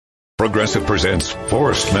Progressive presents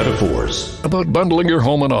Forced Metaphors about bundling your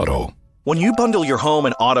home and auto. When you bundle your home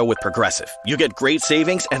and auto with Progressive, you get great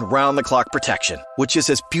savings and round-the-clock protection, which is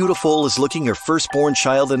as beautiful as looking your firstborn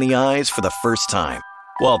child in the eyes for the first time.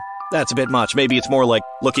 Well, that's a bit much. Maybe it's more like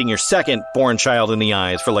looking your second-born child in the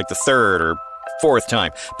eyes for like the third or fourth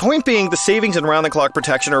time. Point being, the savings and round-the-clock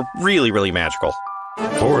protection are really, really magical.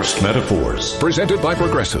 Forced Metaphors, presented by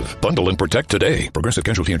Progressive. Bundle and protect today. Progressive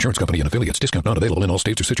Casualty Insurance Company and affiliates. Discount not available in all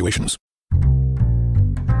states or situations.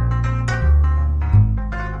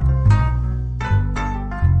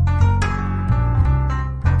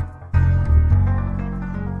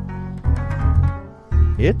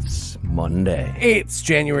 It's Monday. It's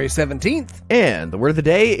January 17th. And the word of the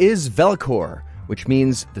day is Velicor, which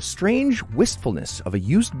means the strange wistfulness of a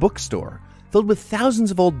used bookstore filled with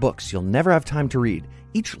thousands of old books you'll never have time to read,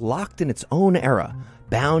 each locked in its own era,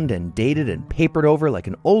 bound and dated and papered over like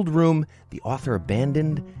an old room the author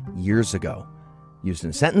abandoned years ago. Used in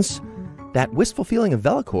a sentence, that wistful feeling of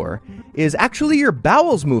Velicor is actually your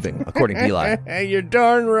bowels moving, according to Eli. You're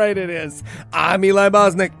darn right it is. I'm Eli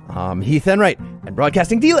Bosnick. I'm Heath Enright, and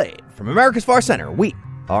broadcasting delayed from America's Far Center, we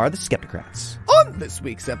are the Skepticrats. On this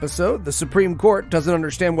week's episode, the Supreme Court doesn't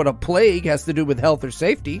understand what a plague has to do with health or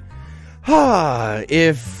safety.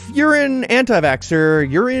 If you're an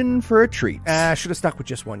anti-vaxer, you're in for a treat. Should have stuck with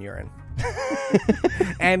just one urine.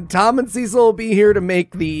 And Tom and Cecil will be here to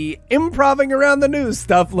make the improving around the news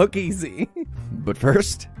stuff look easy. But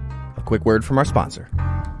first, a quick word from our sponsor.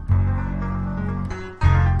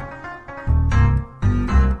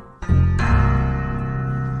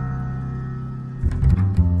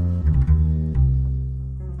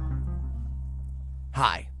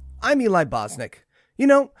 Hi, I'm Eli Bosnick. You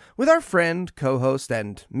know, with our friend, co-host,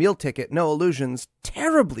 and meal ticket No Illusions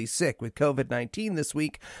terribly sick with COVID-19 this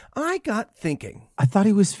week, I got thinking. I thought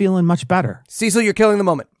he was feeling much better. Cecil, you're killing the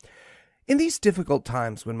moment. In these difficult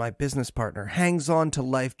times when my business partner hangs on to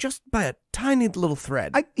life just by a tiny little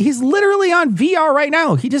thread. He's literally on VR right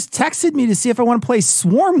now. He just texted me to see if I want to play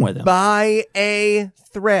Swarm with him. By a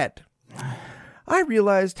thread. I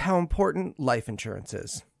realized how important life insurance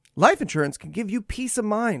is. Life insurance can give you peace of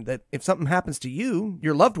mind that if something happens to you,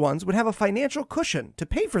 your loved ones would have a financial cushion to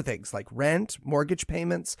pay for things like rent, mortgage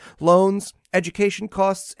payments, loans, education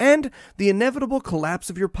costs, and the inevitable collapse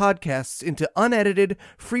of your podcasts into unedited,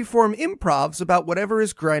 freeform improvs about whatever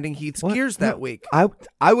is grinding Heath's gears that week.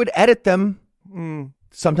 I would edit them.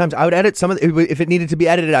 Sometimes I would edit some of it. If it needed to be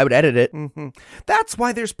edited, I would edit it. That's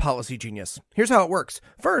why there's Policy Genius. Here's how it works.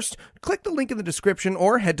 First, click the link in the description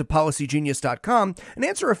or head to policygenius.com and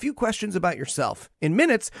answer a few questions about yourself. In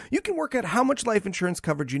minutes, you can work out how much life insurance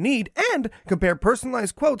coverage you need and compare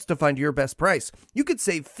personalized quotes to find your best price. You could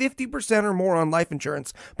save 50% or more on life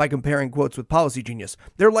insurance by comparing quotes with Policy Genius.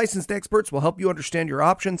 Their licensed experts will help you understand your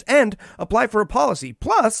options and apply for a policy.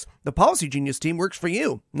 Plus, the Policy Genius team works for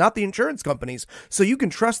you, not the insurance companies, so you can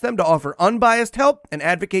trust them to offer unbiased help and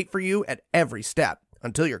advocate for you at every step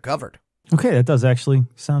until you're covered. Okay, that does actually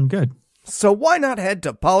sound good. So why not head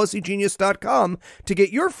to policygenius.com to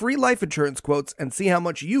get your free life insurance quotes and see how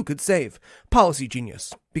much you could save? Policy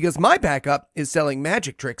Genius, because my backup is selling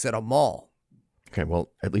magic tricks at a mall. Okay, well,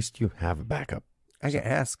 at least you have a backup. I can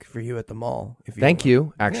ask for you at the mall. If you Thank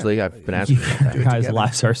you. Actually, I've been asking for that. You guys'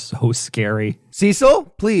 lives are so scary. Cecil,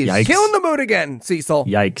 please. Yikes. Killing the mood again, Cecil.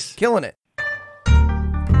 Yikes. Killing it.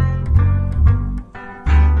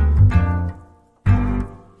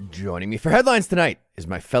 Joining me for headlines tonight is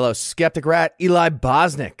my fellow skeptic rat, Eli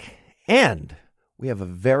Bosnick. And we have a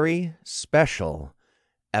very special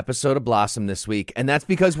episode of Blossom this week. And that's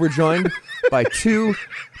because we're joined by two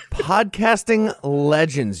podcasting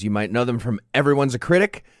legends. You might know them from Everyone's a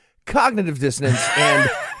Critic, Cognitive Dissonance, and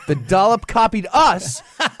The Dollop Copied Us.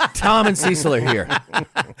 Tom and Cecil are here.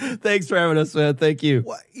 Thanks for having us, man. Thank you.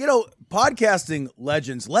 Well, you know, podcasting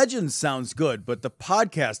legends sounds good, but the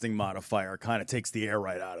podcasting modifier kind of takes the air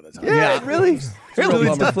right out of the time. Yeah, it really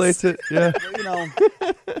deflates it. Yeah. You know,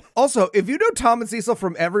 Also, if you know Tom and Cecil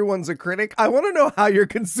from Everyone's a Critic, I want to know how you're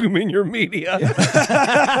consuming your media.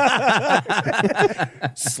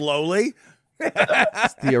 slowly.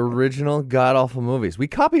 It's the original god-awful movies. We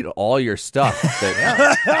copied all your stuff.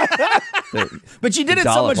 But you did it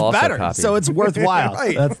so much better, so it's worthwhile.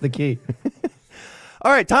 Right. That's the key.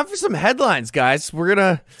 All right, time for some headlines, guys. We're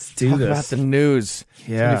going to talk about the news. It's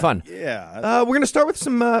going to be fun. Yeah. We're going to start with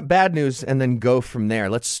some bad news and then go from there.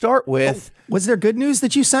 Let's start with... Was there good news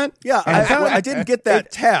that you sent? Yeah, I didn't get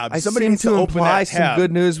that tab. I Somebody seem needs to open imply that some tab.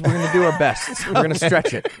 good news. We're going to do our best. We're going to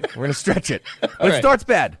stretch it. But it starts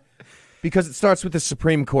bad because it starts with the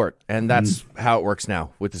Supreme Court, and that's how it works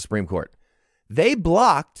now with the Supreme Court. They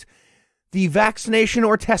blocked the vaccination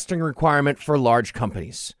or testing requirement for large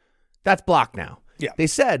companies. That's blocked now. Yeah. They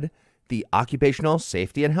said the Occupational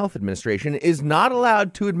Safety and Health Administration is not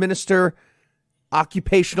allowed to administer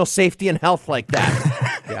occupational safety and health like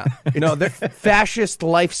that. Yeah. No, they're Fascist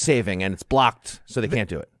life-saving, and it's blocked, so they can't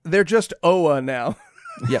do it. they're just OA now.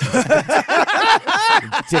 Yep.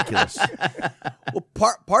 Ridiculous. Well,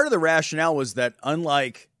 part of the rationale was that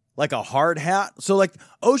unlike like a hard hat, so like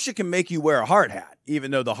OSHA can make you wear a hard hat,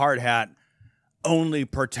 even though the hard hat only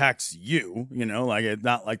protects you, like it's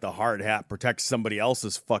not like the hard hat protects somebody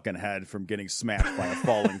else's fucking head from getting smashed by a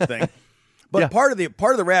falling thing. But part of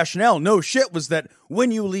the rationale, no shit, was that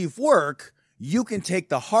when you leave work, you can take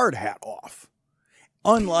the hard hat off,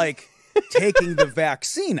 unlike taking the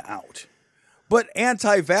vaccine out. But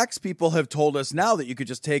anti-vax people have told us now that you could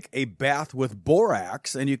just take a bath with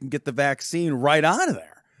borax and you can get the vaccine right out of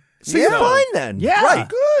there. So you're fine then. Yeah.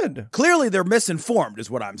 Right. Good. Clearly, they're misinformed, is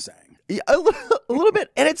what I'm saying. Yeah, a little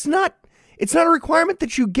bit. And it's not a requirement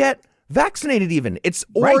that you get vaccinated even. It's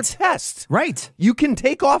or test. Right. You can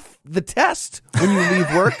take off the test when you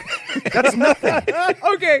leave work. That's nothing.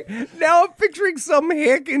 Okay, now I'm picturing some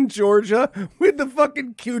hick in Georgia with the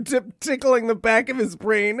fucking Q-tip tickling the back of his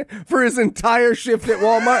brain for his entire shift at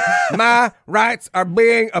Walmart. My rights are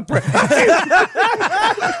being oppressed.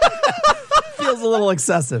 Feels a little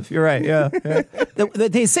excessive. You're right. Yeah.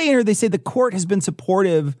 They say the court has been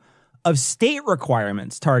supportive of state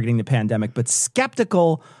requirements targeting the pandemic, but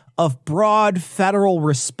skeptical of broad federal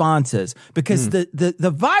responses because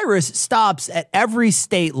the virus stops at every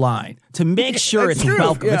state line to make sure it's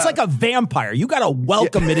welcome. Yeah. It's like a vampire. You got to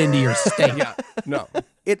welcome it into your state. Yeah, no.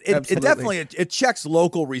 It definitely it checks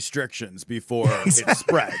local restrictions before it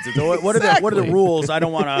spreads. What are the rules? I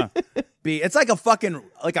don't want to be. It's like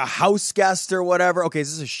a house guest or whatever. Okay,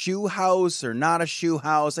 is this a shoe house or not a shoe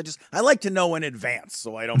house? I like to know in advance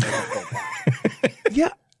so I don't make it go bad. Yeah.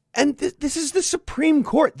 And this is the Supreme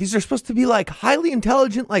Court. These are supposed to be like highly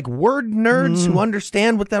intelligent, like word nerds who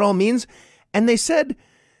understand what that all means. And they said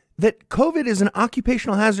that COVID is an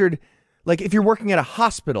occupational hazard. Like if you're working at a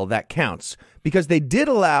hospital, that counts because they did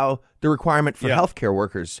allow the requirement for healthcare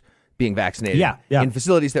workers being vaccinated in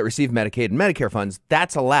facilities that receive Medicaid and Medicare funds.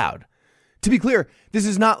 That's allowed. To be clear, this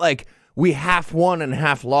is not like we half won and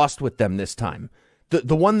half lost with them this time.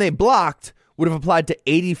 The one they blocked would have applied to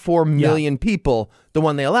 84 million people. The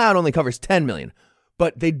one they allowed only covers 10 million.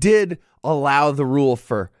 But they did allow the rule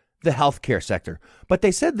for the healthcare sector. But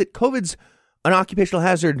they said that COVID's an occupational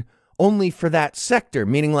hazard only for that sector,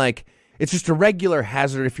 meaning like it's just a regular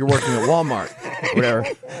hazard if you're working at Walmart or whatever.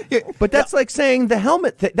 But that's like saying the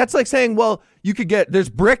helmet. That's like saying, well, there's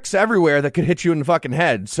bricks everywhere that could hit you in the fucking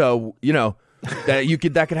head. So,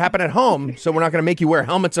 that could happen at home. So we're not going to make you wear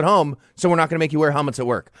helmets at home. So we're not going to make you wear helmets at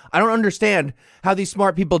work. I don't understand how these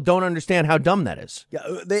smart people don't understand how dumb that is. Yeah,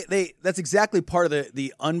 that's exactly part of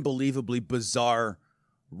the unbelievably bizarre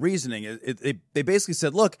reasoning. They basically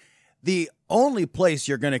said, look, the only place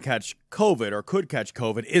you're going to catch COVID or could catch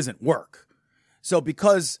COVID isn't work. So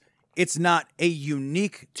because it's not a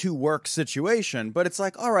unique to work situation, but it's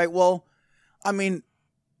like, all right, well, I mean,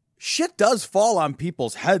 shit does fall on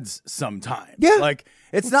people's heads sometimes. Yeah. Like,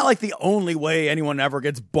 it's not like the only way anyone ever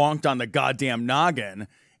gets bonked on the goddamn noggin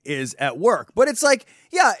is at work. But it's like,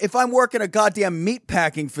 yeah, if I'm working a goddamn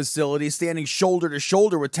meatpacking facility standing shoulder to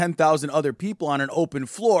shoulder with 10,000 other people on an open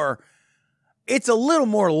floor, it's a little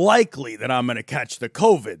more likely that I'm going to catch the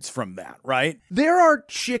COVIDs from that, right? There are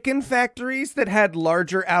chicken factories that had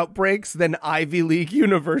larger outbreaks than Ivy League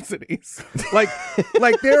universities. like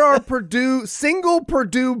there are single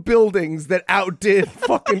Purdue buildings that outdid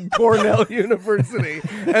fucking Cornell University.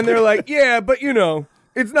 And they're like, yeah, but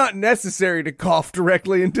it's not necessary to cough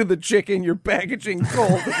directly into the chicken you're packaging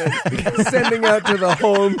cold and sending out to the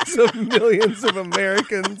homes of millions of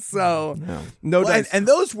Americans. So, no dice. And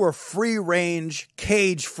those were free-range,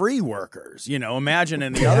 cage-free workers. Imagine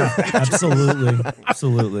in the other.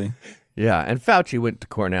 Absolutely. Yeah, and Fauci went to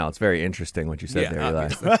Cornell. It's very interesting what you said there, Eli.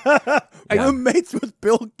 Are you mates with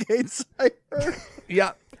Bill Gates? I heard.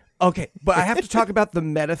 Yeah. Okay, but I have to talk about the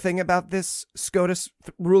meta thing about this SCOTUS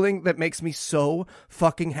ruling that makes me so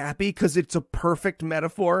fucking happy because it's a perfect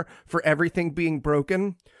metaphor for everything being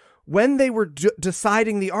broken. When they were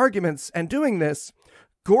deciding the arguments and doing this,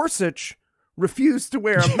 Gorsuch refused to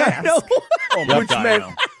wear a mask, which meant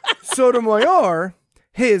Sotomayor,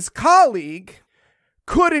 his colleague,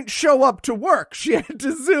 couldn't show up to work. She had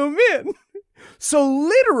to zoom in. So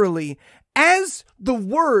literally, as the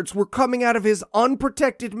words were coming out of his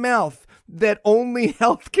unprotected mouth that only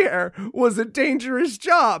healthcare was a dangerous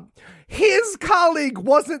job, his colleague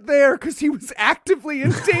wasn't there because he was actively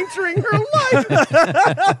endangering her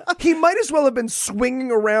life. He might as well have been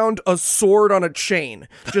swinging around a sword on a chain.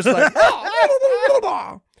 Just like...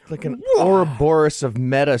 Like an Ouroboros of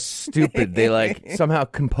meta stupid. They like somehow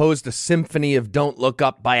composed a symphony of Don't Look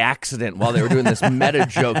Up by accident while they were doing this meta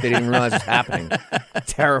joke they didn't even realize was happening.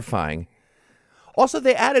 Terrifying. Also,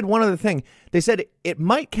 they added one other thing. They said it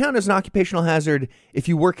might count as an occupational hazard if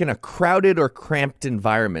you work in a crowded or cramped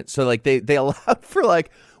environment. So like they allowed for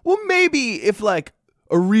like, well, maybe if like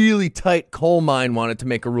a really tight coal mine wanted to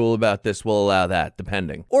make a rule about this, we'll allow that,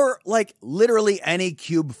 depending. Or like literally any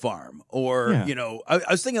cube farm. Or, you know, I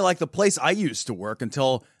was thinking like the place I used to work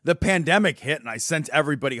until the pandemic hit and I sent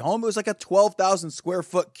everybody home. It was like a 12,000 square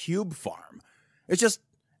foot cube farm. It's just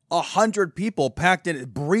 100 people packed in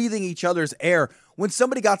it, breathing each other's air. When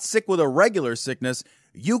somebody got sick with a regular sickness,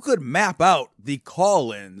 you could map out the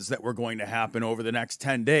call-ins that were going to happen over the next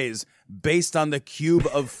 10 days based on the cube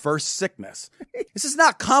of first sickness. This is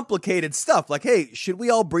not complicated stuff. Like, hey, should we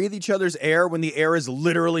all breathe each other's air when the air is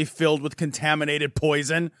literally filled with contaminated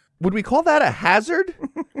poison? Would we call that a hazard?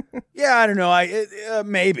 Yeah, I don't know.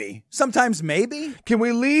 Maybe. Sometimes maybe. Can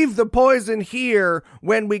we leave the poison here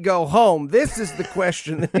when we go home? This is the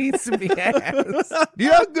question that needs to be asked. Do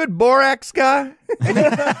you have a good borax guy?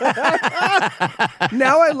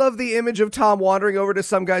 Now I love the image of Tom wandering over to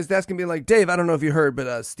some guy's desk and being like, Dave, I don't know if you heard,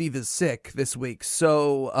 but Steve is sick this week.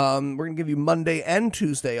 So we're going to give you Monday and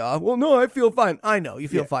Tuesday off. Well, no, I feel fine. I know you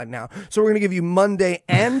feel fine now. So we're going to give you Monday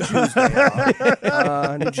and Tuesday off.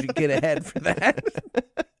 I need you to get ahead for that.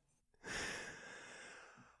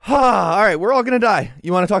 All right, we're all going to die.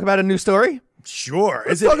 You want to talk about a new story? Sure.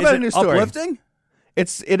 Let's talk about a new story. Uplifting?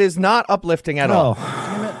 It is not uplifting at all.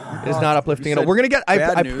 It is not uplifting at all. We're going to get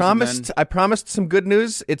I promised some good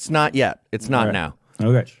news. It's not yet. It's not now.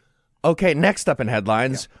 Okay, next up in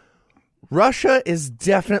headlines. Russia is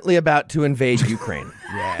definitely about to invade Ukraine.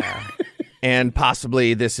 Yeah. And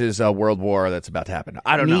possibly this is a world war that's about to happen.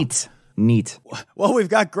 I don't know. Neat. Well, we've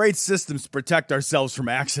got great systems to protect ourselves from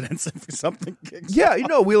accidents if something kicks Yeah, you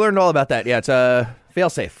know, we learned all about that. Yeah, it's a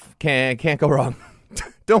fail-safe. Can't go wrong.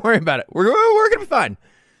 Don't worry about it. We're going to be fine.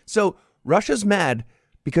 So Russia's mad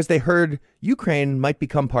because they heard Ukraine might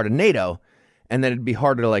become part of NATO, and then it'd be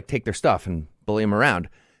harder to like take their stuff and bully them around.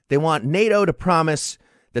 They want NATO to promise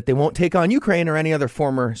that they won't take on Ukraine or any other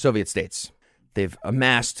former Soviet states. They've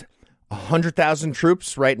amassed 100,000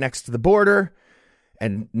 troops right next to the border.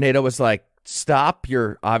 And NATO was like, stop,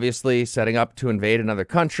 you're obviously setting up to invade another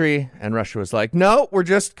country. And Russia was like, no, we're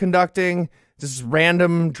just conducting this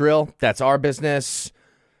random drill. That's our business.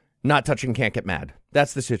 Not touching, can't get mad.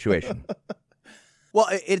 That's the situation. Well,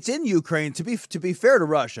 it's in Ukraine. To be fair to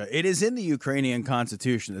Russia, it is in the Ukrainian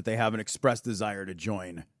constitution that they have an express desire to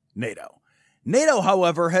join NATO. NATO,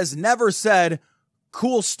 however, has never said,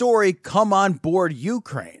 cool story, come on board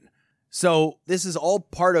Ukraine. So this is all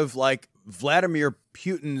part of like Vladimir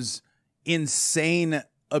Putin's insane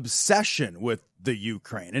obsession with the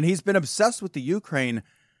Ukraine. And he's been obsessed with the Ukraine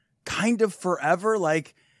kind of forever.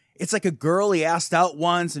 Like, it's like a girl he asked out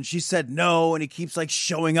once and she said no. And he keeps like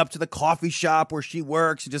showing up to the coffee shop where she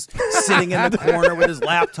works and just sitting in the corner with his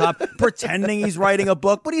laptop, pretending he's writing a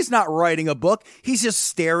book, but he's not writing a book. He's just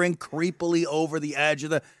staring creepily over the edge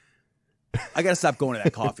of the... I got to stop going to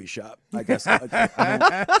that coffee shop. I guess stop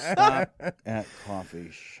at coffee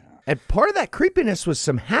shop. And part of that creepiness was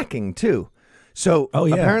some hacking, too. So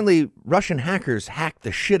apparently Russian hackers hacked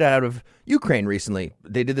the shit out of Ukraine recently.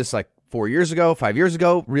 They did this like 4 years ago, 5 years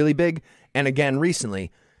ago, really big. And again,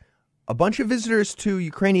 recently, a bunch of visitors to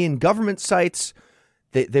Ukrainian government sites,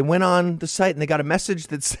 they went on the site and they got a message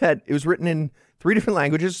that said, it was written in 3 different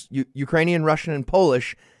languages, Ukrainian, Russian, and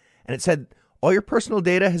Polish. And it said, all your personal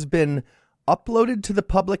data has been uploaded to the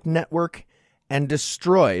public network and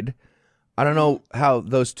destroyed. I don't know how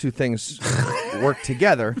those two things work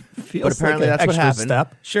together, but apparently like that's what happened.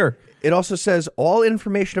 Step. Sure. It also says all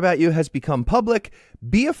information about you has become public.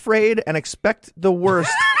 Be afraid and expect the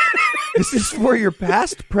worst. This is for your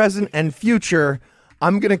past, present, and future.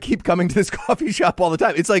 I'm going to keep coming to this coffee shop all the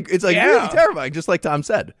time. It's like really terrifying, just like Tom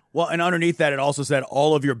said. Well, and underneath that, it also said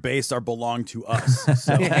all of your base are belong to us.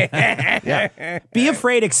 So. Yeah. Be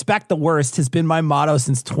afraid, expect the worst has been my motto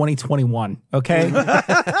since 2021. Okay.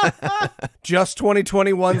 Just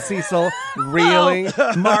 2021, Cecil. Really?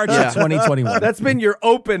 March of 2021. That's been your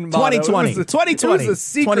open motto. 2020. It was a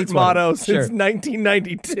secret motto since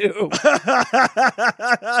 1992.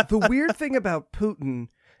 The weird thing about Putin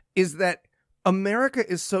is that America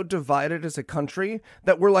is so divided as a country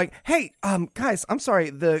that we're like, hey, guys, I'm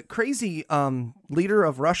sorry, the crazy, leader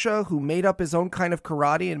of Russia who made up his own kind of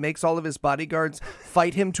karate and makes all of his bodyguards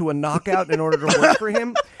fight him to a knockout in order to work for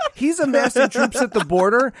him. He's amassing troops at the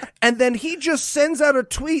border, and then he just sends out a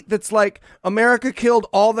tweet that's like, America killed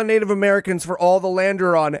all the Native Americans for all the land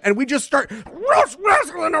you're on, and we just start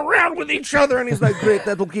wrestling around with each other, and he's like, great,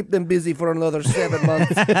 that'll keep them busy for another 7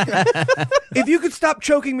 months. If you could stop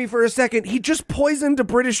choking me for a second, he just poisoned a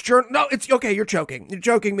British journal. No, it's okay, you're choking. You're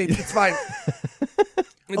choking me. It's fine.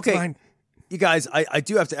 It's fine. You guys, I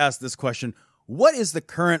do have to ask this question. What is the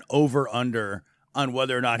current over-under on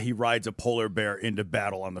whether or not he rides a polar bear into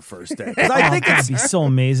battle on the first day? I think it'd be so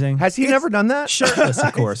amazing. Has he never done that? Shirtless,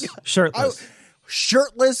 of course. Shirtless.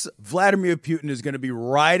 Shirtless Vladimir Putin is going to be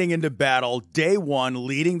riding into battle day one,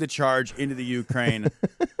 leading the charge into the Ukraine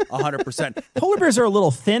 100%. Polar bears are a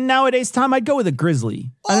little thin nowadays, Tom. I'd go with a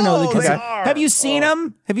grizzly. I don't know. They are. Have you seen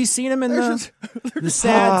them? Have you seen them in the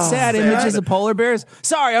sad images of polar bears?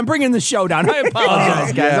 Sorry, I'm bringing the show down. I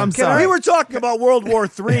apologize, guys. I'm sorry. We were talking about World War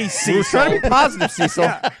III, Cecil. We're trying to be positive,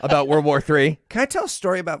 Cecil, about World War III. Can I tell a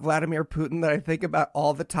story about Vladimir Putin that I think about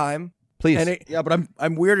all the time? Please. Yeah, but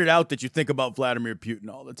I'm weirded out that you think about Vladimir Putin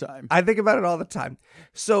all the time. I think about it all the time.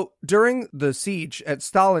 So during the siege at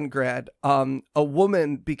Stalingrad, a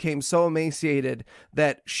woman became so emaciated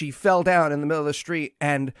that she fell down in the middle of the street,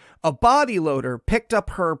 and a body loader picked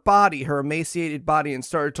up her body, her emaciated body, and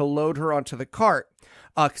started to load her onto the cart.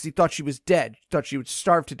 Because he thought she was dead, thought she would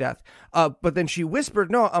starve to death. But then she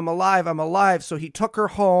whispered, no, I'm alive, I'm alive. So he took her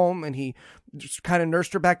home, and he just kind of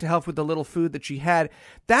nursed her back to health with the little food that she had.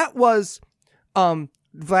 That was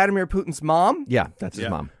Vladimir Putin's mom. Yeah, that's his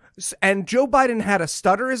mom. And Joe Biden had a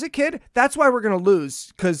stutter as a kid. That's why we're going to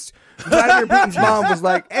lose, because Vladimir Putin's mom was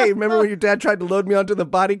like, hey, remember when your dad tried to load me onto the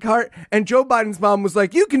body cart? And Joe Biden's mom was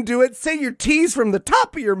like, you can do it. Say your T's from the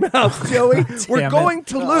top of your mouth, Joey. We're going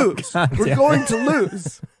to lose. We're going to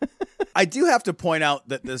lose. I do have to point out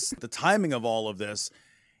that the timing of all of this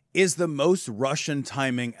is the most Russian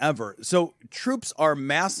timing ever. So troops are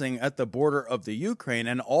massing at the border of the Ukraine,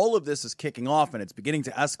 and all of this is kicking off, and it's beginning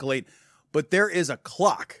to escalate. But there is a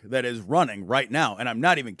clock that is running right now, and I'm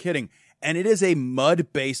not even kidding, and it is a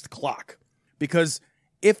mud-based clock. Because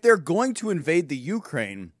if they're going to invade the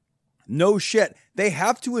Ukraine, no shit, they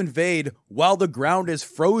have to invade while the ground is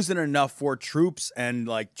frozen enough for troops and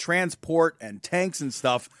like transport and tanks and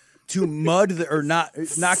stuff to mud or not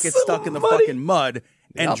get stuck in the fucking mud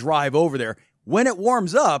and drive over there. When it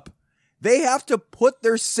warms up, they have to put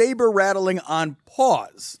their saber rattling on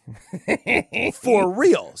pause for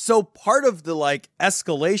real. So part of the like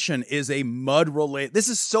escalation is a mud related. This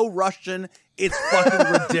is so Russian. It's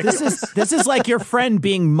fucking ridiculous. This is like your friend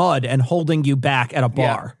being mud and holding you back at a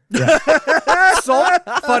bar. Yeah.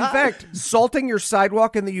 Fun fact, salting your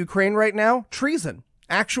sidewalk in the Ukraine right now, treason.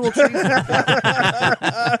 Actual treason.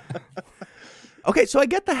 Okay, so I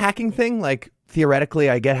get the hacking thing. Like, theoretically,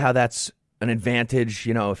 I get how that's an advantage,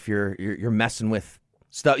 you know, if you're messing with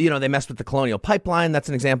stuff. You know, they messed with the colonial pipeline. That's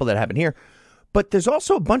an example that happened here. But there's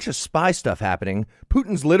also a bunch of spy stuff happening.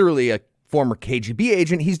 Putin's literally a former KGB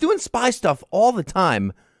agent. He's doing spy stuff all the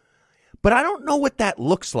time. But I don't know what that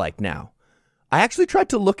looks like now. I actually tried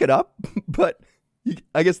to look it up, but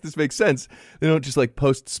I guess this makes sense. They don't just like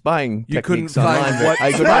post spying techniques online.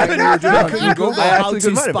 I couldn't Google how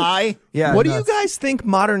to spy. Yeah. What do you guys think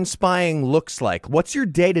modern spying looks like? What's your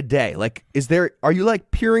day to day? Like, are you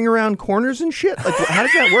like peering around corners and shit? Like, how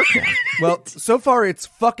does that work now? Well, so far it's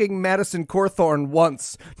fucking Madison Cawthorn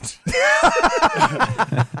once.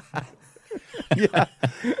 Yeah.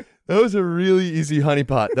 That was a really easy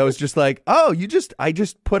honeypot. That was just like, oh, I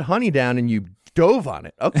just put honey down and you dove on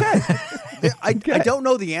it. Okay. I don't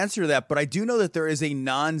know the answer to that, but I do know that there is a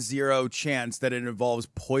non-zero chance that it involves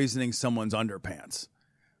poisoning someone's underpants.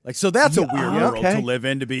 Like, so that's a weird world to live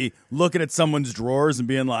in, to be looking at someone's drawers and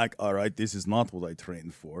being like, all right, this is not what I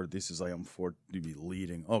trained for. This is I am for to be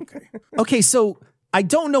leading. Okay. Okay, so I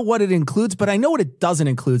don't know what it includes, but I know what it doesn't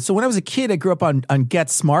include. So when I was a kid, I grew up on Get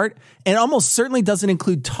Smart, and it almost certainly doesn't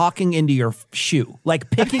include talking into your shoe, like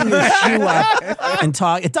picking your shoe up and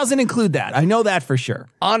talk. It doesn't include that. I know that for sure.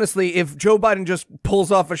 Honestly, if Joe Biden just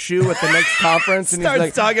pulls off a shoe at the next conference and he's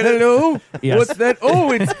like, talking, hello, yes. What's that?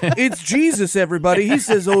 Oh, it's Jesus, everybody. He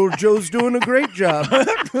says, old Joe's doing a great job.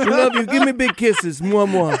 We love you. Give me big kisses. Mwah,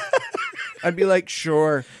 mwah. I'd be like,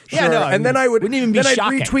 sure. Yeah, no, and then I would wouldn't even be I'd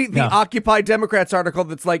shocking. retweet the Occupy Democrats article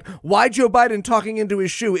that's like, why Joe Biden talking into his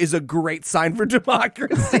shoe is a great sign for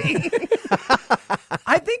democracy.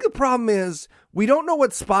 I think the problem is we don't know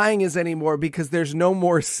what spying is anymore because there's no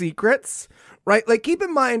more secrets, right? Like, keep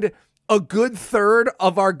in mind, a good third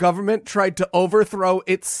of our government tried to overthrow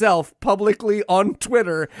itself publicly on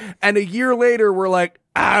Twitter, and a year later we're like,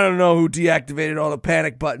 I don't know who deactivated all the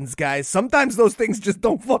panic buttons, guys. Sometimes those things just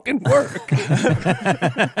don't fucking work.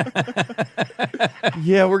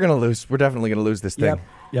 Yeah, we're gonna lose. We're definitely gonna lose this thing.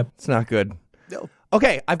 Yep. It's not good. No.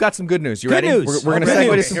 Okay, I've got some good news. You Good ready? news. We're gonna Good segue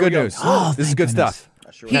to news. some Here we good go. news. Oh, This is thank good goodness.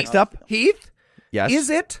 stuff. Next up, Heath, yes, is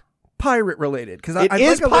it pirate related? Because it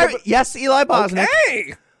is pirate. Yes, Eli Bosnick.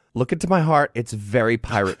 Hey, Look into my heart. It's very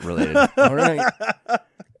pirate related. all right.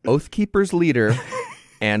 Oathkeeper's leader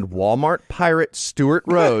and Walmart pirate Stuart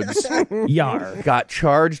Rhodes Yar. got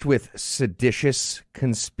charged with seditious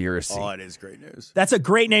conspiracy. Oh, it is great news. That's a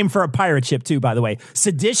great name for a pirate ship, too, by the way.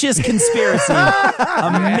 Seditious Conspiracy.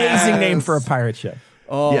 Amazing name for a pirate ship.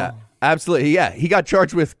 Oh. Yeah, absolutely. Yeah, he got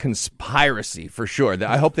charged with conspiracy for sure.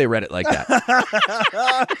 I hope they read it like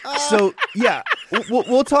that. So, yeah,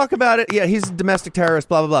 we'll talk about it. Yeah, he's a domestic terrorist,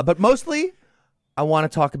 blah, blah, blah. But mostly, I want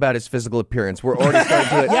to talk about his physical appearance. We're already starting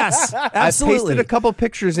to do it. Yes, I've absolutely. pasted a couple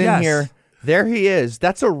pictures in Yes. here. There he is.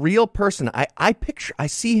 That's a real person. I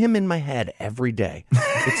see him in my head every day.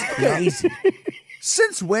 It's crazy.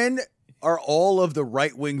 Since when are all of the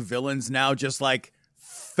right-wing villains now just like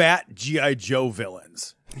fat G.I. Joe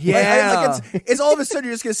villains? Yeah. It's all of a sudden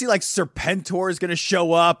you're just going to see like Serpentor is going to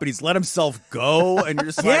show up and he's let himself go and you're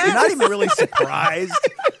just like, you're not even really surprised.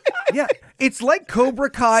 Yeah, it's like Cobra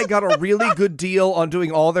Kai got a really good deal on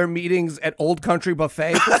doing all their meetings at Old Country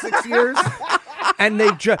Buffet for 6 years. And they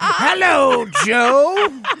hello, Joe.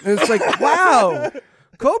 And it's like, wow,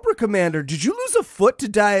 Cobra Commander, did you lose a foot to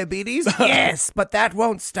diabetes? Yes, but that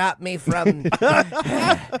won't stop me from...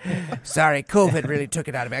 Sorry, COVID really took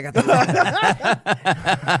it out of me. I got the...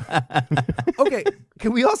 Okay,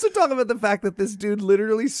 can we also talk about the fact that this dude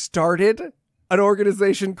literally started an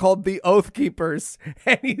organization called the Oath Keepers,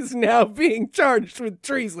 and he's now being charged with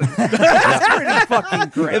treason? That's pretty fucking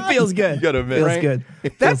great. It feels good. You gotta admit, Feels right? good.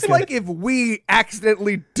 That's like if we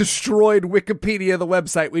accidentally destroyed Wikipedia, the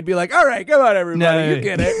website. We'd be like, all right, come on, everybody, No. you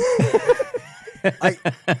get it.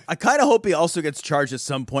 I kind of hope he also gets charged at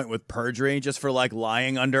some point with perjury just for like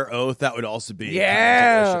lying under oath. That would also be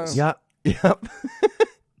Yeah. delicious. Yeah. Yep.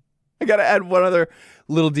 I got to add one other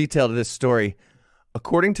little detail to this story.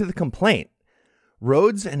 According to the complaint,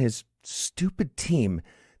 Rhodes and his stupid team,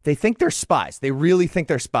 they think they're spies. They really think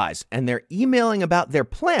they're spies. And they're emailing about their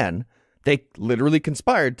plan. They literally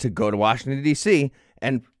conspired to go to Washington, D.C.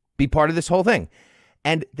 and be part of this whole thing.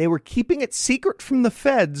 And they were keeping it secret from the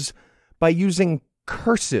feds by using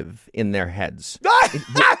cursive in their heads.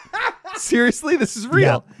 Seriously, this is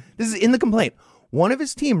real. Yeah. This is in the complaint. One of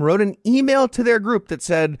his team wrote an email to their group that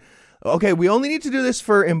said, okay, we only need to do this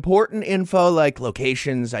for important info like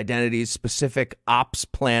locations, identities, specific ops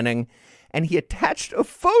planning. And he attached a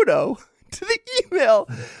photo to the email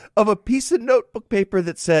of a piece of notebook paper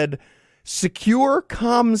that said, secure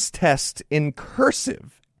comms test in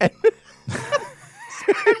cursive. And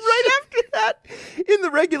right after that, in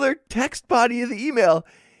the regular text body of the email,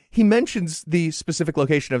 he mentions the specific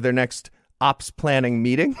location of their next ops planning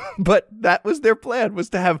meeting. But that was their plan, was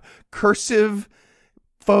to have cursive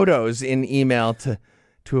photos in email to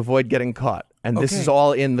avoid getting caught. And this is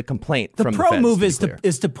all in the complaint The from pro the feds, move to be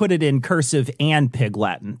is to put it in cursive and Pig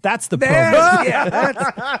Latin. That's the pro There, move.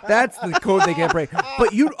 yeah, that's the code they can't break.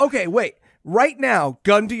 But okay, wait. Right now,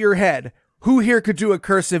 gun to your head, who here could do a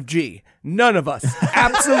cursive G? None of us.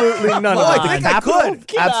 Absolutely none of us. I think I could.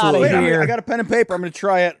 Get Absolutely. outta here. I got a pen and paper. I'm going to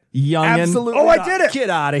try it. Youngin. Absolutely Oh, I not. did it. Get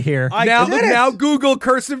out of here. Now Google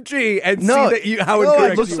cursive G and No, see how no,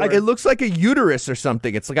 incorrect it looks you like are. it looks like a uterus or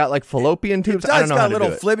something. It's got like fallopian tubes. I don't It's know got how a to little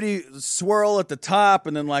do it. flippity swirl at the top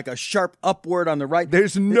and then like a sharp upward on the right.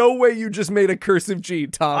 There's no way you just made a cursive G,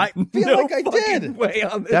 Tom. I feel no like I fucking did. way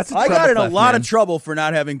on this. That's a I got in a trouble lot clef, of trouble for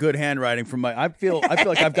not having good handwriting from my. I feel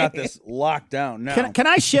like I've got this locked down now. Can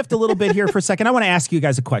I shift a little bit here for a second? I want to ask you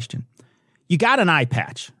guys a question. You got an eye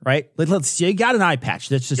patch, right? Let's see. You got an eye patch.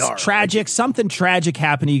 That's just tragic. Something tragic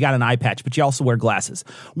happened. You got an eye patch, but you also wear glasses.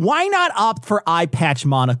 Why not opt for eye patch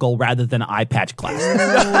monocle rather than eye patch glasses?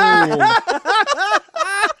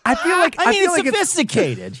 I feel like it's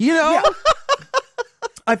sophisticated, you know?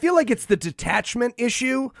 I feel like it's the detachment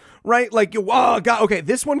issue, right? Like, okay,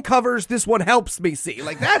 this one covers, this one helps me see.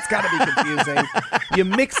 Like, that's got to be confusing. You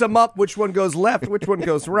mix them up, which one goes left, which one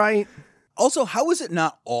goes right. Also, how is it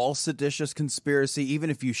not all seditious conspiracy, even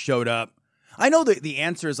if you showed up? I know that the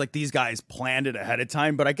answer is like these guys planned it ahead of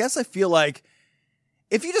time, but I guess I feel like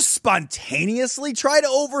if you just spontaneously try to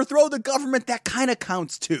overthrow the government, that kind of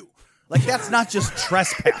counts too. Like, that's not just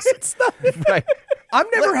trespassing. It's not right. I'm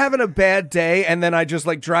never having a bad day, and then I just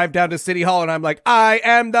like drive down to City Hall, and I'm like, I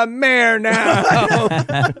am the mayor now.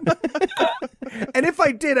 And if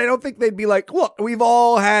I did, I don't think they'd be like, look, we've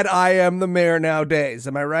all had I am the mayor now days.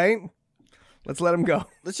 Am I right? Let's let him go.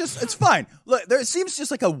 It's fine. Look, there seems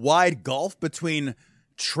just like a wide gulf between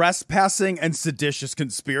trespassing and seditious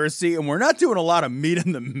conspiracy, and we're not doing a lot of meat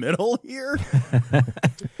in the middle here.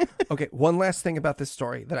 Okay, one last thing about this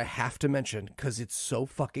story that I have to mention because it's so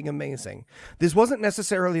fucking amazing. This wasn't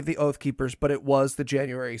necessarily the Oath Keepers, but it was the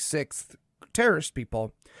January 6th terrorist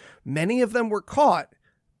people. Many of them were caught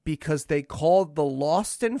because they called the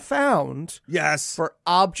lost and found for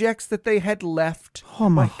objects that they had left. Oh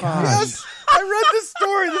my God. Yes, I read this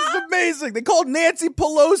story. This is amazing. They called Nancy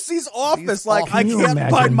Pelosi's office like, I can't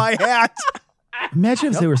find my hat.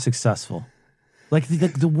 Imagine if they were successful. Like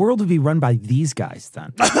the world would be run by these guys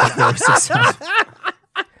then. If they were successful.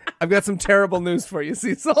 I've got some terrible news for you,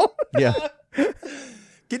 Cecil. Yeah.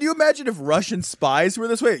 Can you imagine if Russian spies were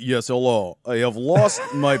this way? Yes, hello. I have lost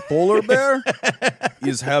my polar bear.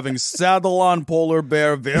 He's having saddle on polar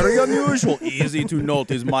bear. Very unusual. Easy to note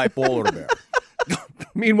is my polar bear.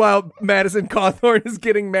 Meanwhile, Madison Cawthorn is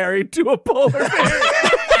getting married to a polar bear.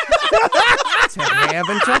 To have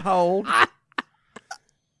and to hold.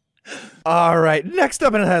 All right. Next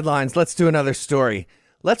up in the headlines, let's do another story.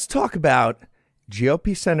 Let's talk about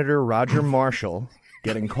GOP Senator Roger Marshall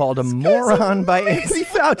getting called a moron by Anthony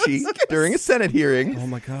Fauci during a Senate hearing. Oh,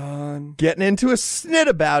 my God. Getting into a snit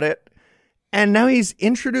about it. And now he's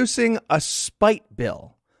introducing a spite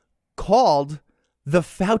bill called the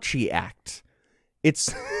Fauci Act.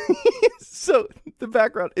 It's so the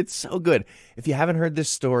background. It's so good. If you haven't heard this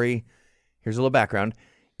story, here's a little background.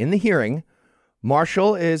 In the hearing,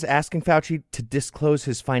 Marshall is asking Fauci to disclose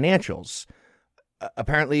his financials.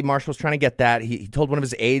 Apparently, Marshall's trying to get that. He told one of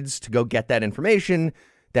his aides to go get that information.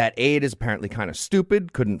 That aide is apparently kind of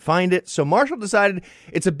stupid, couldn't find it. So Marshall decided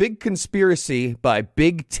it's a big conspiracy by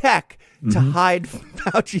big tech to hide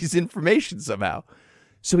Fauci's information somehow.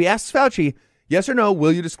 So he asks Fauci, yes or no,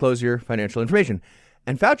 will you disclose your financial information?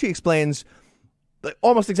 And Fauci explains,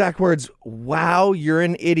 almost exact words, wow, you're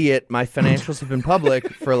an idiot. My financials have been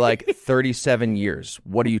public for like 37 years.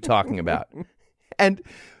 What are you talking about? And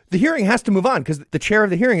the hearing has to move on because the chair of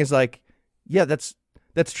the hearing is like, yeah, that's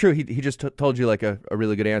true. He just told you like a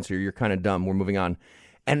really good answer. You're kind of dumb. We're moving on.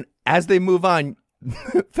 And as they move on,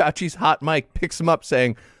 Fauci's hot mic picks him up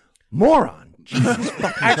saying, moron. Jesus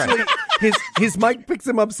Actually, his mic picks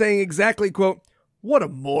him up saying exactly, quote, what a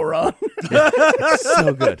moron.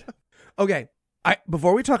 So good. Okay.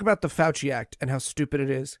 Before we talk about the Fauci Act and how stupid it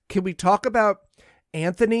is, can we talk about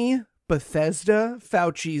Anthony Bethesda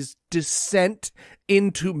Fauci's descent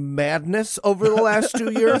into madness over the last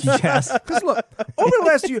 2 years? Yes. Because look, over the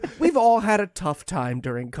last year, we've all had a tough time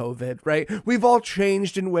during COVID, right? We've all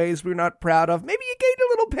changed in ways we're not proud of. Maybe you gained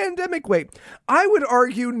a little pandemic weight. I would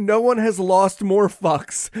argue no one has lost more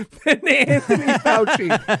fucks than Anthony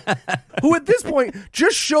Fauci, who at this point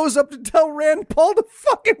just shows up to tell Rand Paul to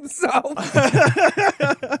fuck himself.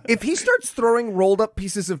 If he starts throwing rolled up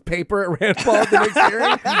pieces of paper at Rand Paul at the next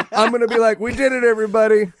hearing, I'm going to be like, we did it,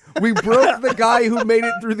 everybody. We broke the guy who made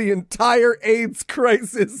it through the entire AIDS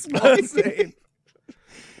crisis.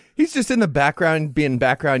 He's just in the background, being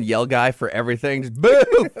background yell guy for everything. Just, boo,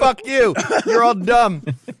 fuck you. You're all dumb.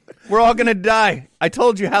 We're all going to die. I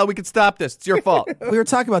told you how we could stop this. It's your fault. We were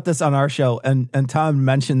talking about this on our show, and Tom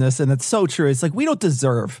mentioned this, and it's so true. It's like we don't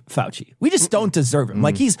deserve Fauci. We just don't deserve him.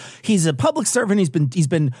 Like he's a public servant. He's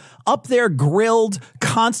been up there grilled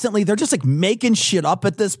constantly. They're just like making shit up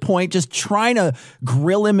at this point, just trying to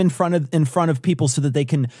grill him in front of people so that they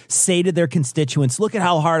can say to their constituents, "Look at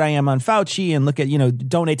how hard I am on Fauci, and look at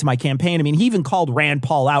donate to my campaign." I mean, he even called Rand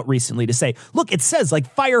Paul out recently to say, "Look, it says like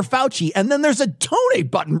fire Fauci, and then there's a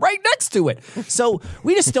donate button right next to it." So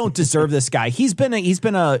we just don't deserve this guy. He's been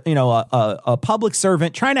a public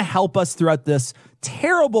servant trying to help us throughout this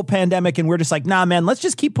terrible pandemic, and we're just like, nah, man, let's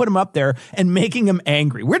just keep putting him up there and making him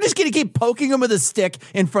angry. We're just going to keep poking him with a stick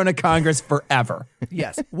in front of Congress forever.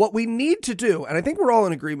 Yes. What we need to do, and I think we're all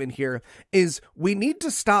in agreement here, is we need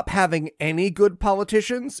to stop having any good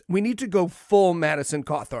politicians. We need to go full Madison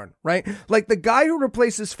Cawthorn, right? Like the guy who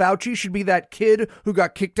replaces Fauci should be that kid who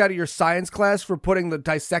got kicked out of your science class for putting the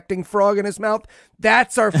dissecting frog in his mouth.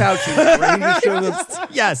 That's our Fauci. Right? He just shows up,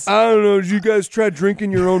 Yes. I don't know. Did you guys try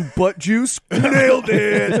drinking your own butt juice? Nailed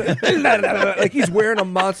it. Like he's wearing a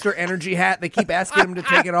Monster Energy hat. They keep asking him to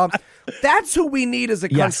take it off. That's who we need as a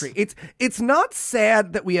country. Yes. It's not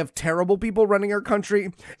sad that we have terrible people running our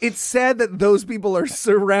country. It's sad that those people are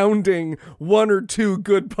surrounding one or two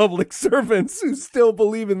good public servants who still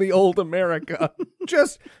believe in the old America.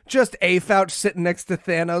 just A Fouch sitting next to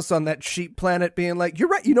Thanos on that sheep planet being like, you're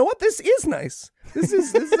right. You know what? This is nice. This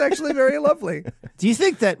is actually very lovely. Do you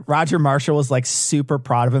think that Roger Marshall was like super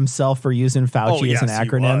proud of himself for using Fauci as an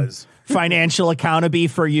acronym? He was. Financial accountability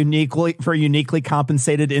for uniquely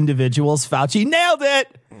compensated individuals. Fauci nailed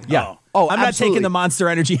it. Yeah. I'm not taking the Monster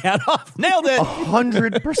Energy hat off. Nailed it.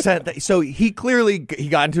 100%. So he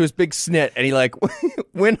got into his big snit and he like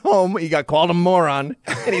went home. He got called a moron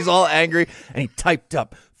and he's all angry and he typed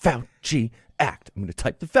up Fauci Act. I'm going to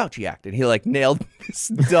type the Fauci Act. And he like nailed this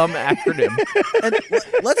dumb acronym. And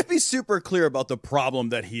let's be super clear about the problem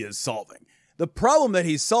that he is solving. The problem that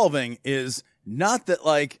he's solving is not that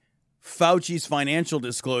like Fauci's financial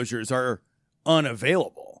disclosures are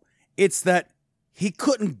unavailable. It's that he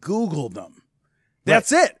couldn't Google them.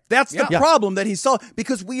 That's it. That's the problem that he solved,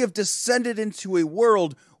 because we have descended into a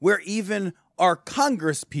world where even our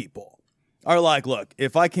Congress people are like, look,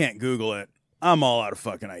 if I can't Google it, I'm all out of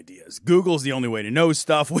fucking ideas. Google's the only way to know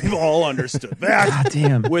stuff. We've all understood that. God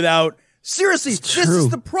damn. Without seriously, this is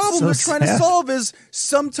the problem So they're trying to sad. solve is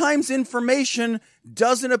sometimes information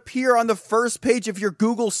doesn't appear on the first page of your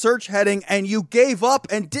Google search heading and you gave up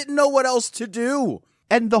and didn't know what else to do.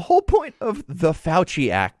 And the whole point of the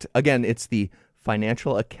Fauci Act, again, it's the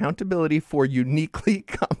Financial Accountability for Uniquely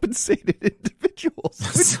Compensated Individuals.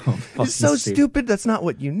 It's so stupid. That's not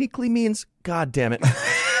what uniquely means. God damn it.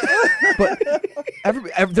 But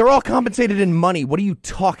they're all compensated in money. What are you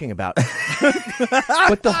talking about?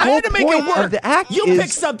 But the whole point of the act you is... pick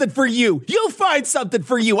something for you. You find something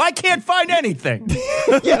for you. I can't find anything.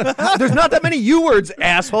 There's not that many U words,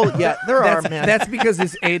 asshole. Yeah, there are, man. That's because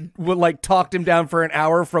his aide like talked him down for an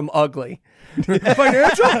hour from ugly.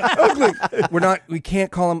 Financial ugly. We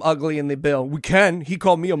can't call him ugly in the bill. We can. He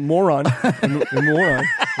called me a moron. I'm a moron.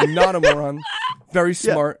 I'm not a moron. Very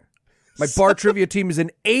smart. My bar trivia team is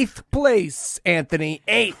in 8th place, Anthony.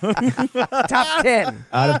 8th. Top 10.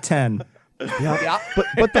 Out of 10. Yeah.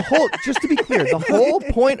 But the whole, just to be clear, the whole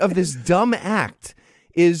point of this dumb act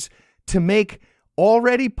is to make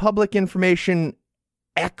already public information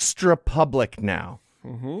extra public now.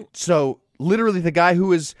 Mm-hmm. So literally the guy who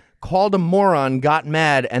was called a moron got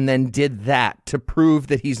mad and then did that to prove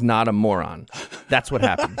that he's not a moron. That's what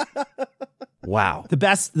happened. Wow. The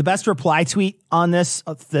best reply tweet on this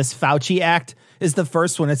Fauci Act is the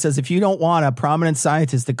first one. It says, if you don't want a prominent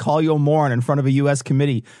scientist to call you a moron in front of a U.S.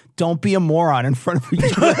 committee, don't be a moron in front of a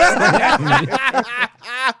U.S. committee.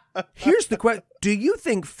 Here's the question. Do you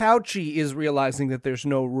think Fauci is realizing that there's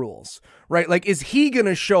no rules, right? Like, is he going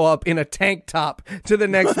to show up in a tank top to the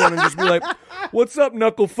next one and just be like, what's up,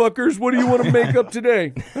 knuckle fuckers? What do you want to make up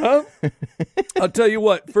today? Huh? I'll tell you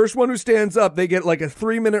what, first one who stands up, they get like a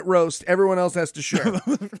 3-minute roast. Everyone else has to share.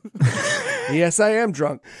 Yes, I am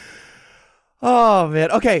drunk. Oh,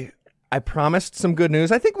 man. Okay. I promised some good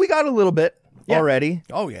news. I think we got a little bit already.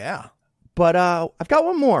 Oh, yeah. But I've got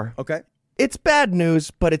one more. Okay. It's bad news,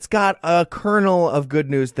 but it's got a kernel of good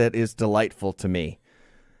news that is delightful to me.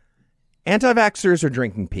 Anti-vaxxers are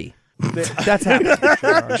drinking pee. That's happening.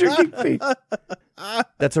 Drinking pee.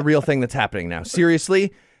 That's a real thing that's happening now.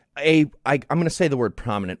 Seriously, I'm going to say the word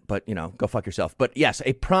prominent, but, go fuck yourself. But yes,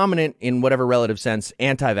 a prominent, in whatever relative sense,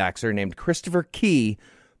 anti-vaxxer named Christopher Key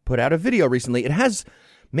put out a video recently. It has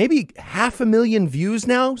maybe 500,000 views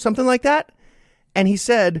now, something like that. And he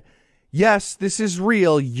said, yes, this is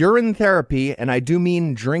real. Urine therapy, and I do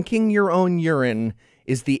mean drinking your own urine,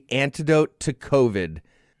 is the antidote to COVID.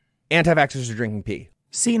 Anti-vaxxers are drinking pee.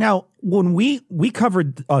 See, now, when we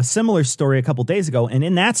covered a similar story a couple days ago, and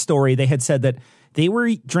in that story, they had said that they were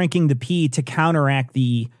drinking the pee to counteract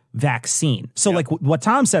the vaccine. So like what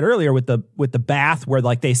Tom said earlier with the bath, where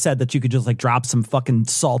like they said that you could just like drop some fucking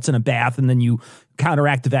salts in a bath and then you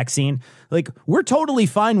counteract the vaccine. Like, we're totally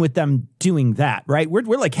fine with them doing that, right?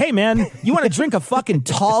 We're like, hey man, you want to drink a fucking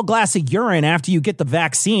tall glass of urine after you get the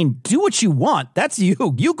vaccine? Do what you want. That's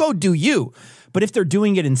you. You go do you. But if they're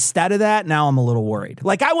doing it instead of that, now I'm a little worried.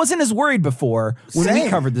 Like, I wasn't as worried before when we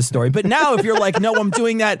covered the story. But now if you're like, no, I'm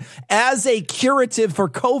doing that as a curative for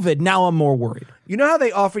COVID, now I'm more worried. You know how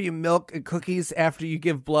they offer you milk and cookies after you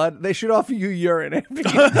give blood? They should offer you urine after you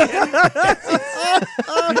get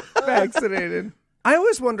vaccinated. I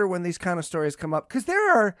always wonder when these kind of stories come up, because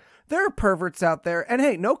there are perverts out there. And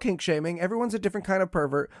hey, no kink shaming. Everyone's a different kind of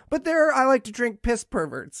pervert. But there are I like to drink piss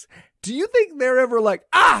perverts. Do you think they're ever like,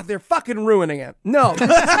 they're fucking ruining it? No. No,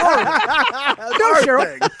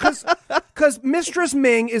 Cheryl. Because because Mistress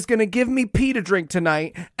Ming is going to give me pee to drink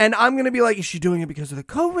tonight, and I'm going to be like, is she doing it because of the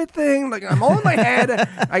COVID thing? Like, I'm all in my head.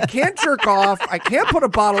 I can't jerk off. I can't put a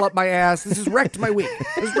bottle up my ass. This has wrecked my week.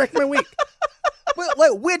 Well,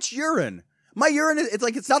 like, which urine? My urine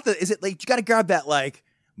it's not the, is it like, you got to grab that, like,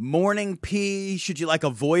 morning pee? Should you, like,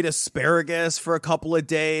 avoid asparagus for a couple of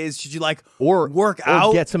days? Should you, like, work out?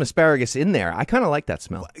 Or get some asparagus in there. I kind of like that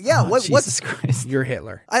smell. Yeah, Jesus Christ. You're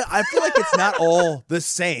Hitler. I feel like it's not all the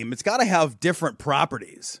same. It's got to have different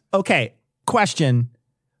properties. Okay, question.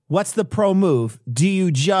 What's the pro move? Do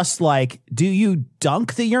you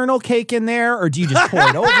dunk the urinal cake in there, or do you just pour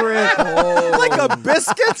it over it? Like a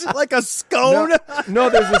biscuit? Like a scone? No,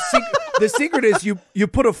 there's a secret. The secret is you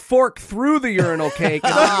put a fork through the urinal cake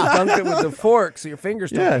and then you dunk it with the fork so your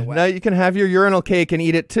fingers don't get wet. Now you can have your urinal cake and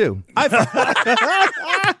eat it too.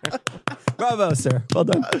 Bravo, sir. Well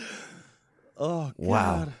done. Oh, God.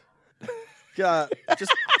 Wow. God,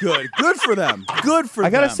 just good. Good for them. Good for them. I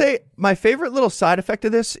gotta say, my favorite little side effect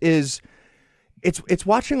of this is it's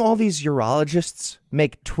watching all these urologists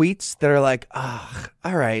make tweets that are like, all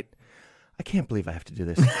right, I can't believe I have to do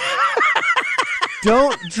this.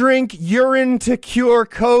 Don't drink urine to cure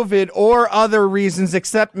COVID or other reasons,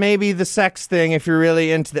 except maybe the sex thing if you're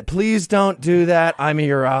really into that. Please don't do that. I'm a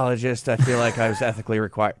urologist. I feel like I was ethically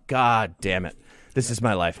required. God damn it. This is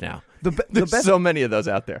my life now. There's so many of those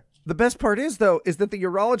out there. The best part is, though, is that the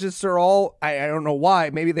urologists are all, I don't know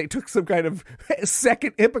why, maybe they took some kind of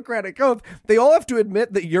second Hippocratic oath. They all have to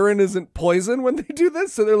admit that urine isn't poison when they do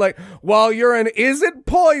this. So they're like, while urine isn't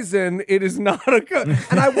poison, it is not a good.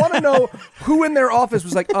 And I want to know who in their office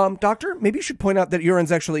was like, doctor, maybe you should point out that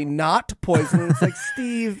urine's actually not poison. And it's like,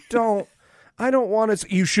 Steve, I don't want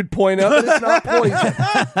to. You should point out that it's not poison.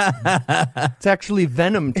 It's actually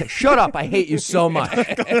venom. Shut up. I hate you so much.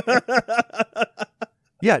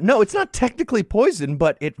 Yeah, no, it's not technically poison,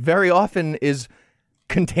 but it very often is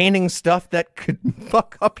containing stuff that could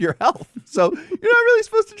fuck up your health. So you're not really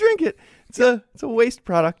supposed to drink it. It's a waste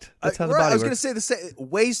product. That's how the body works. I was going to say the same.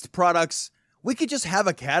 Waste products. We could just have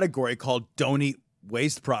a category called "Don't Eat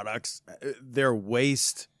Waste Products." They're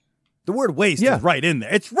waste. The word waste is right in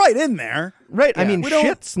there. It's right in there. Right. Yeah. I mean,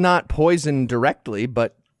 shit's not poison directly,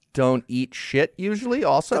 but don't eat shit usually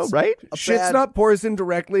also, right? Shit's not poison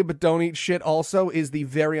directly, but don't eat shit also is the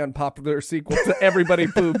very unpopular sequel to Everybody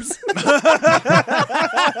Poops. It's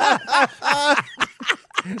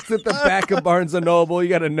at the back of Barnes & Noble. You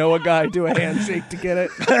got to know a guy, do a handshake to get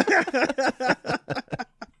it.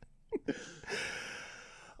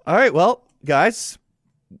 All right, well, guys,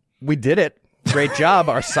 we did it. Great job.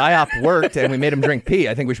 Our PSYOP worked, and we made him drink pee.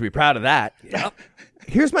 I think we should be proud of that. Yep.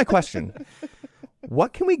 Here's my question.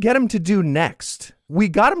 What can we get him to do next? We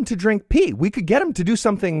got him to drink pee. We could get him to do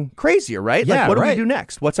something crazier, right? Yeah, like, what do we do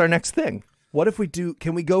next? What's our next thing? What if we do,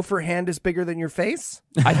 can we go for hand is bigger than your face?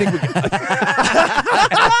 I think we can.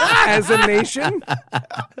 As a nation?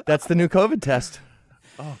 That's the new COVID test.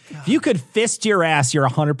 Oh, God. If you could fist your ass, you're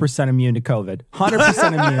 100% immune to COVID.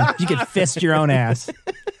 100% immune. If you could fist your own ass.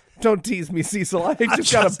 Don't tease me, Cecil. I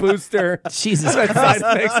just got a booster. Jesus Christ. Side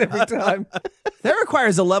effects every time. That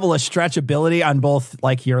requires a level of stretchability on both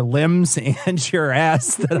like your limbs and your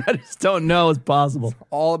ass that I just don't know is possible. It's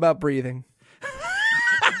all about breathing.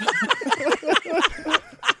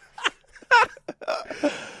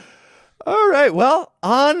 All right. Well,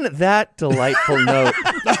 on that delightful note,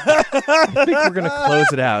 I think we're going to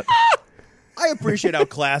close it out. I appreciate how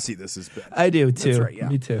classy this has been. I do, too. That's right, yeah.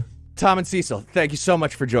 Me too. Tom and Cecil, thank you so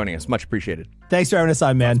much for joining us. Much appreciated. Thanks for having us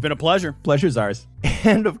on, man. It's been a pleasure. Pleasure's ours.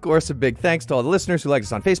 And, of course, a big thanks to all the listeners who liked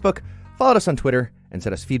us on Facebook, followed us on Twitter, and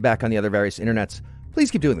sent us feedback on the other various internets. Please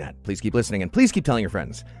keep doing that. Please keep listening, and please keep telling your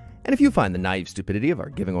friends. And if you find the naive stupidity of our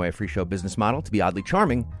giving away a free show business model to be oddly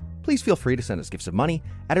charming, please feel free to send us gifts of money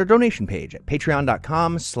at our donation page at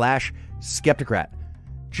patreon.com/Skepticrat.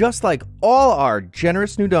 Just like all our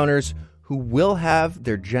generous new donors who will have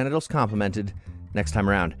their genitals complimented next time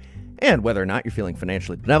around. And whether or not you're feeling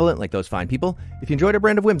financially benevolent like those fine people, if you enjoyed our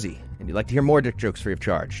brand of whimsy and you'd like to hear more dick jokes free of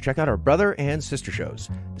charge, check out our brother and sister shows,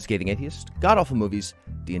 The Scathing Atheist, God Awful Movies,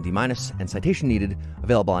 D&D Minus, and Citation Needed,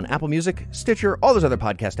 available on Apple Music, Stitcher, all those other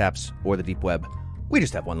podcast apps, or the deep web. We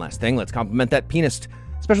just have one last thing. Let's compliment that pianist.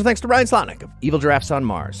 Special thanks to Ryan Slotnick of Evil Giraffes on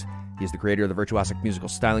Mars. He is the creator of the virtuosic musical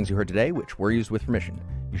stylings you heard today, which were used with permission.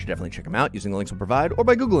 You should definitely check him out using the links we'll provide or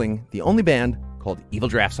by Googling the only band called Evil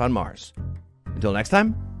Giraffes on Mars. Until next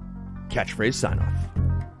time, catchphrase sign off.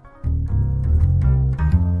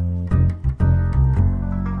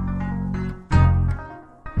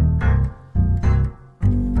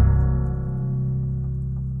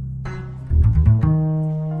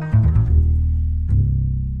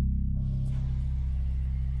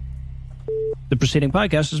 The preceding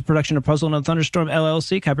podcast is a production of Puzzle and a Thunderstorm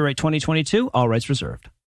LLC, copyright 2022, all rights reserved.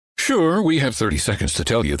 Sure, we have 30 seconds to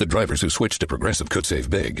tell you that drivers who switch to Progressive could save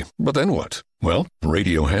big. But then what? Well,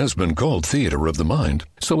 radio has been called theater of the mind,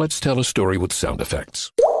 so let's tell a story with sound effects.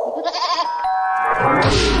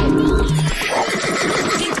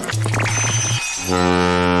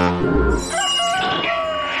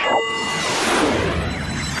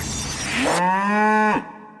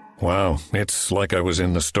 Wow, it's like I was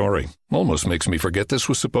in the story. Almost makes me forget this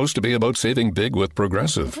was supposed to be about saving big with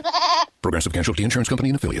Progressive. Progressive Casualty Insurance Company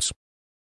and Affiliates.